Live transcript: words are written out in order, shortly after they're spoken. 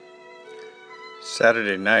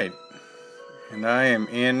Saturday night, and I am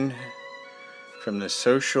in from the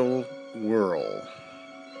social whirl.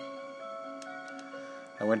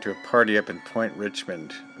 I went to a party up in Point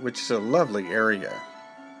Richmond, which is a lovely area.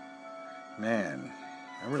 Man,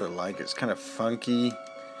 I really like it. It's kind of funky,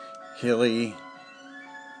 hilly.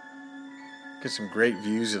 Get some great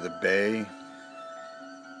views of the bay.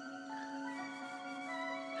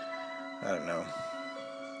 I don't know.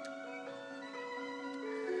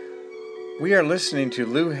 We are listening to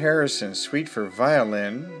Lou Harrison's Suite for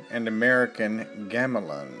Violin and American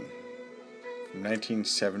Gamelan from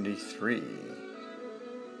 1973.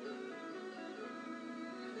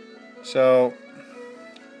 So,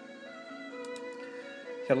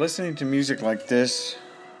 listening to music like this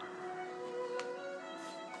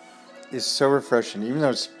is so refreshing, even though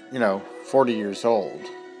it's, 40 years old.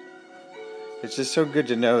 It's just so good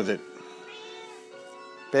to know that,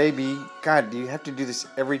 baby, God, do you have to do this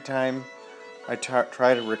every time I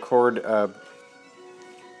try to record an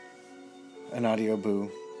audio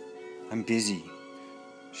boo? I'm busy.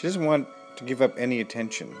 She doesn't want to give up any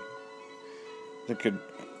attention that could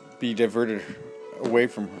be diverted away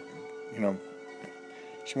from her,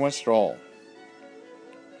 She wants it all.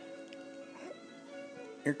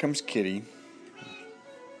 Here comes Kitty.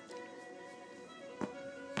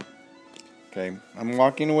 Okay, I'm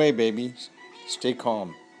walking away, baby. Stay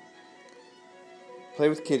calm. Play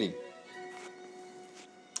with Kitty.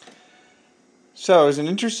 So it was an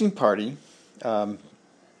interesting party. There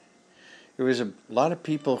was a lot of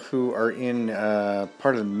people who are in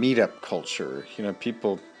part of the meetup culture.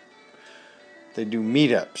 People, they do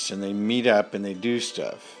meetups and they meet up and they do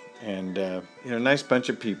stuff. And, nice bunch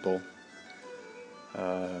of people.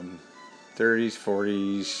 30s,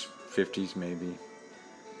 40s, 50s maybe.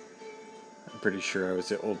 I'm pretty sure I was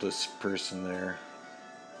the oldest person there.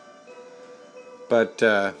 But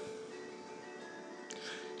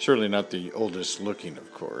certainly not the oldest looking,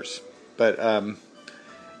 of course. But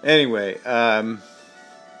anyway,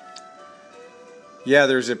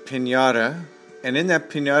 there's a piñata. And in that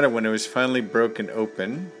piñata, when it was finally broken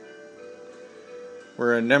open,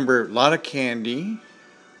 were a lot of candy.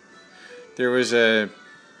 There was a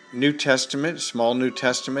New Testament, small New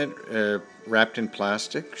Testament, wrapped in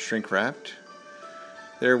plastic, shrink wrapped.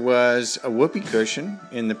 There was a whoopee cushion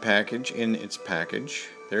in its package.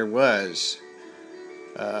 There was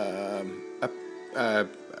a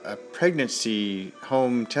pregnancy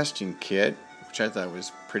home testing kit, which I thought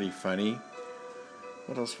was pretty funny.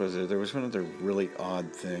 What else was there? There was one other really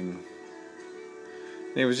odd thing.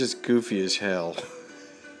 It was just goofy as hell.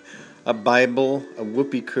 A Bible, a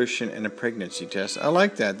whoopee cushion, and a pregnancy test. I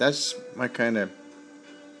like that. That's my kind of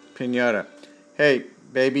piñata. Hey,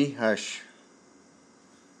 baby, hush.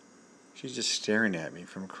 She's just staring at me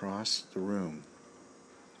from across the room.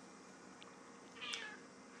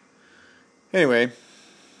 Anyway,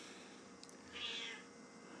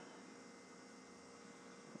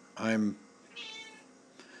 I'm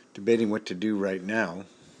debating what to do right now.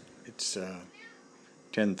 It's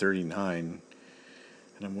 10:39.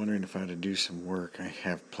 And I'm wondering if I ought to do some work. I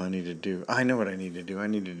have plenty to do. I know what I need to do. I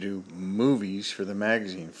need to do movies for the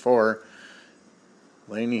magazine for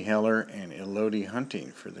Lainey Heller and Elodie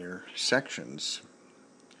Hunting for their sections.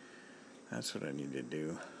 That's what I need to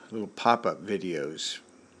do. Little pop-up videos.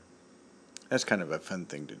 That's kind of a fun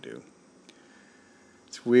thing to do.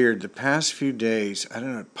 It's weird. The past few days, I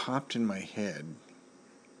don't know, it popped in my head.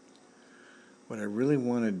 What I really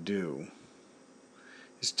want to do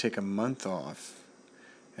is take a month off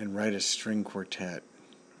and write a string quartet.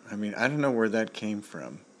 I mean, I don't know where that came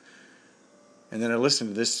from. And then I listen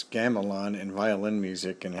to this gamelan and violin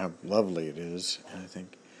music and how lovely it is. And I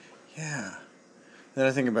think, yeah. Then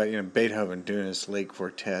I think about, Beethoven doing his late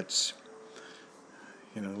quartets.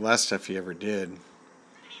 The last stuff he ever did.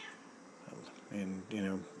 And,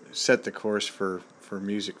 set the course for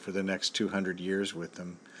music for the next 200 years with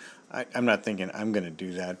them. I'm not thinking I'm going to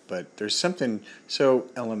do that, but there's something so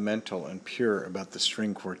elemental and pure about the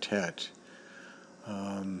string quartet.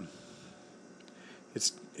 Well,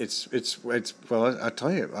 I'll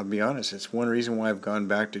tell you, I'll be honest, it's one reason why I've gone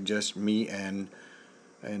back to just me and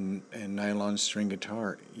nylon string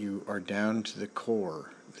guitar. You are down to the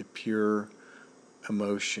core, the pure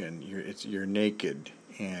emotion. You're naked,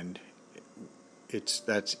 and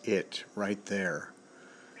that's it right there.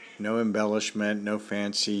 No embellishment, no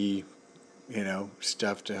fancy,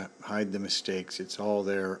 stuff to hide the mistakes. It's all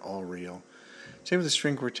there, all real. Same with the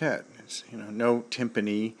string quartet. It's, no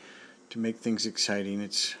timpani to make things exciting.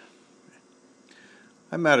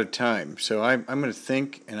 I'm out of time, so I'm going to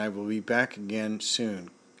think, and I will be back again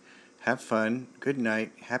soon. Have fun. Good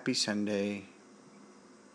night. Happy Sunday.